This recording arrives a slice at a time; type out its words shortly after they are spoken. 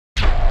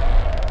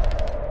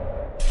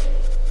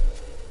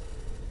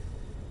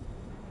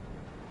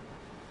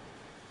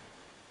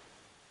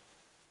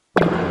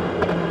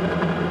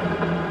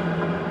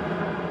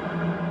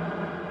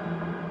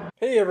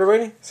Hey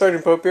everybody,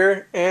 Sergeant Pope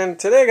here, and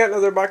today I got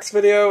another box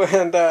video,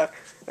 and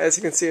as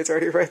you can see it's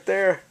already right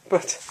there,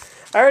 but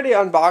I already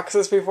unboxed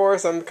this before,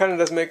 so I'm kind of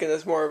just making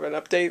this more of an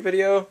update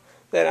video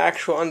than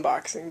actual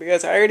unboxing,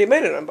 because I already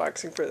made an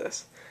unboxing for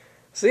this.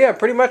 So yeah,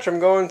 pretty much I'm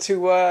going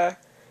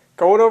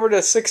over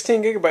to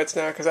 16 gigabytes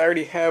now, because I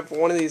already have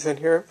one of these in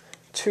here,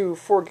 two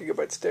 4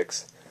 gigabyte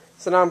sticks.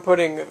 So now I'm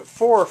putting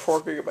four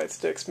 4 gigabyte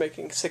sticks,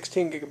 making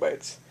 16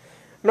 gigabytes.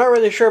 I'm not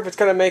really sure if it's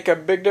going to make a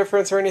big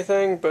difference or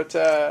anything, but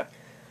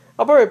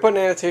I'll probably put an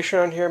annotation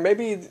on here.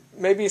 Maybe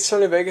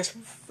Sony Vegas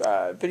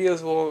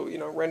videos will,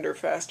 render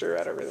faster.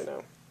 I don't really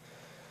know.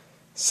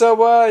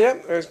 So, yeah,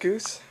 there's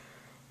Goose.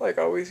 Like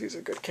always, he's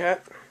a good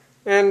cat.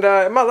 And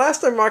in my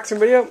last unboxing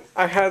video,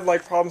 I had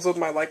problems with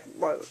my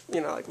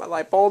my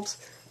light bulbs.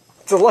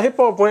 The light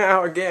bulb went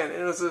out again,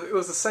 and it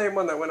was the same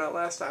one that went out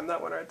last time.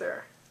 That one right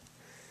there.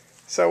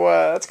 So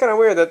that's kind of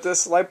weird that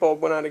this light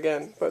bulb went out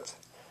again, but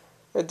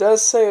it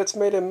does say it's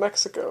made in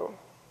Mexico,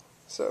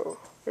 so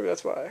maybe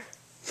that's why.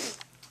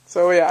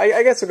 So yeah,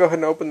 I guess I'll go ahead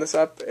and open this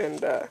up and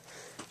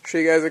show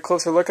you guys a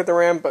closer look at the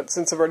RAM, but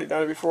since I've already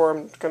done it before,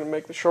 I'm going to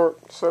make it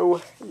short,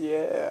 so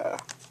yeah.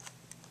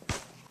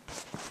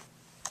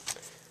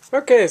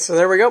 Okay, so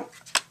there we go.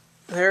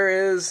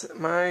 There is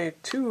my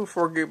two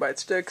 4 gigabyte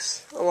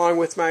sticks, along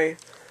with my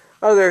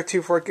other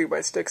two 4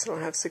 gigabyte sticks. I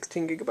don't have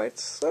 16 gigabytes,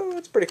 so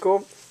that's pretty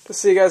cool.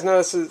 Just so you guys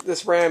know,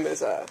 this RAM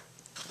is,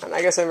 and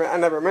I guess I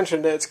never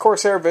mentioned it, it's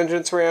Corsair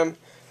Vengeance RAM.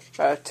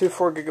 Two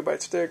 4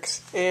 gigabyte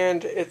sticks,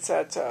 and it's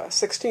at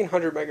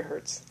 1600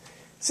 megahertz.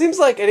 Seems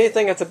like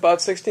anything that's above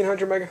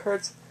 1600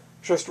 megahertz is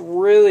just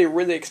really,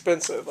 really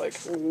expensive, like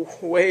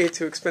way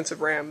too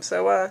expensive RAM.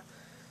 So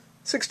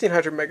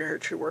 1600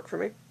 megahertz should work for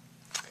me,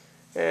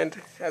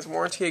 and has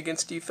warranty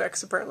against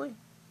defects apparently.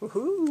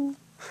 Woohoo!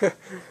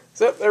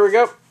 So there we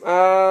go.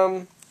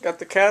 Got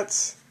the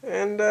cats,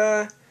 and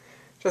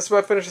just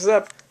about finishes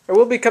up. I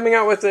will be coming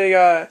out with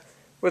a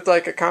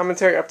a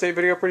commentary update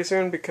video pretty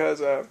soon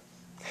because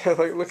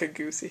look at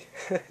Goosey.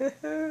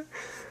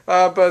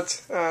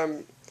 Because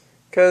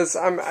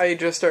I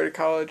just started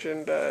college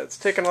and it's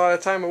taken a lot of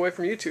time away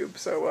from YouTube,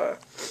 so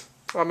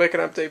I'll make an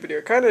update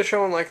video, kind of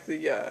showing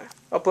the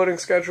uploading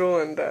schedule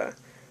and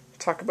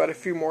talk about a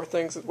few more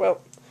things as well.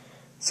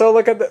 So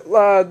look at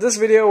this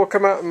video will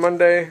come out on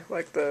Monday,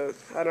 the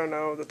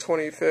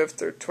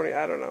 25th or 20.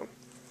 I don't know.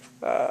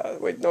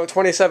 Wait, no,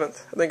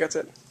 27th. I think that's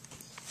it.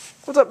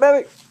 What's up,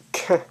 baby?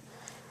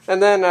 And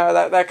then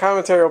that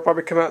commentary will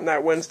probably come out on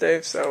that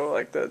Wednesday,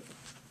 so the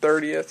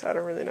 30th, I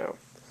don't really know.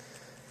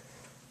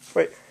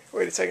 Wait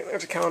a second,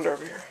 there's a calendar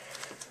over here.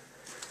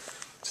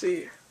 Let's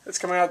see, it's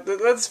coming out,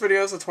 this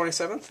video is the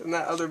 27th, and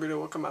that other video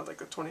will come out the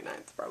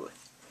 29th, probably.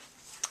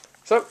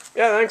 So,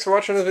 yeah, thanks for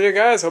watching this video,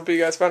 guys. Hope you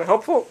guys found it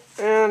helpful,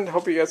 and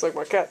hope you guys like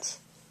my cats,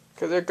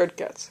 because they're good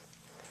cats.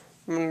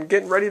 I'm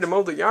getting ready to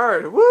mow the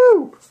yard,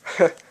 woo!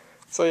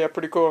 So yeah,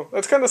 pretty cool.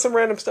 That's kind of some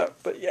random stuff,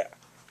 but yeah,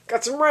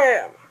 got some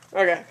RAM!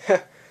 Okay.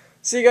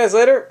 See you guys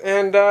later,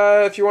 and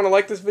if you want to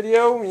like this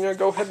video,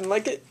 go ahead and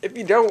like it. If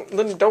you don't,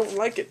 then don't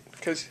like it,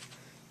 because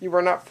you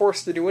are not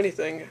forced to do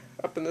anything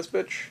up in this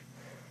bitch.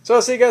 So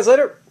I'll see you guys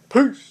later.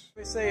 Peace! Let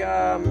me say,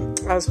 I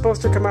was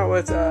supposed to come out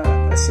with a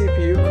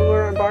CPU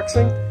cooler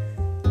unboxing.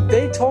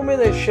 They told me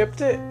they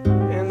shipped it,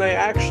 and they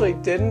actually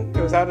didn't.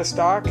 It was out of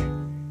stock.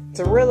 It's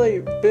a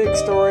really big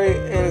story,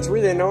 and it's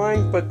really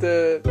annoying, but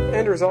the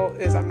end result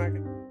is I'm not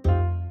gonna